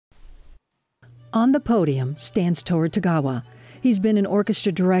On the podium stands Toru Tagawa. He's been an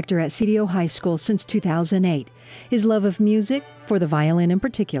orchestra director at CDO High School since 2008. His love of music, for the violin in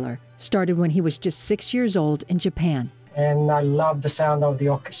particular, started when he was just 6 years old in Japan. And I loved the sound of the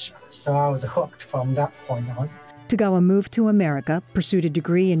orchestra, so I was hooked from that point on. Tagawa moved to America, pursued a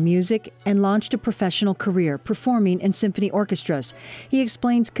degree in music, and launched a professional career performing in symphony orchestras. He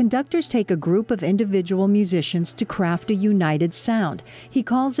explains conductors take a group of individual musicians to craft a united sound. He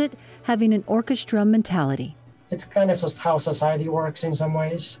calls it having an orchestra mentality. It's kind of just how society works in some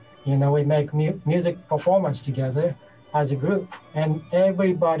ways. You know, we make music performance together as a group, and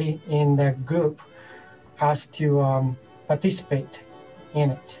everybody in that group has to participate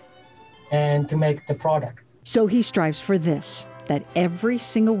in it and to make the product. So he strives for this, that every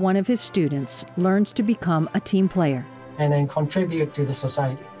single one of his students learns to become a team player. And then contribute to the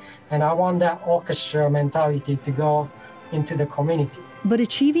society. And I want that orchestra mentality to go into the community. But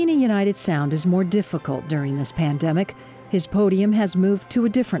achieving a united sound is more difficult during this pandemic. His podium has moved to a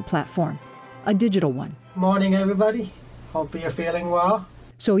different platform, a digital one. Morning, everybody. Hope you're feeling well.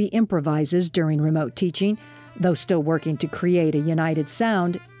 So he improvises during remote teaching. Though still working to create a united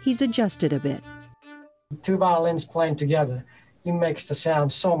sound, he's adjusted a bit. Two violins playing together, it makes the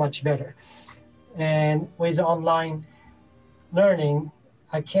sound so much better. And with online learning,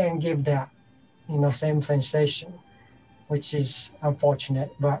 I can't give that, same sensation, which is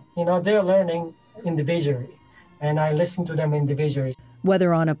unfortunate. But, they're learning individually, and I listen to them individually.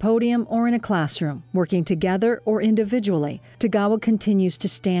 Whether on a podium or in a classroom, working together or individually, Tagawa continues to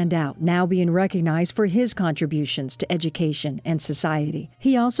stand out, now being recognized for his contributions to education and society.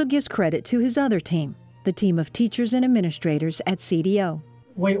 He also gives credit to his other team, the team of teachers and administrators at CDO.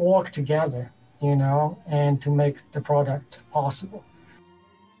 We work together, and to make the product possible.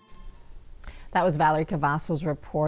 That was Valerie Cavasso's report.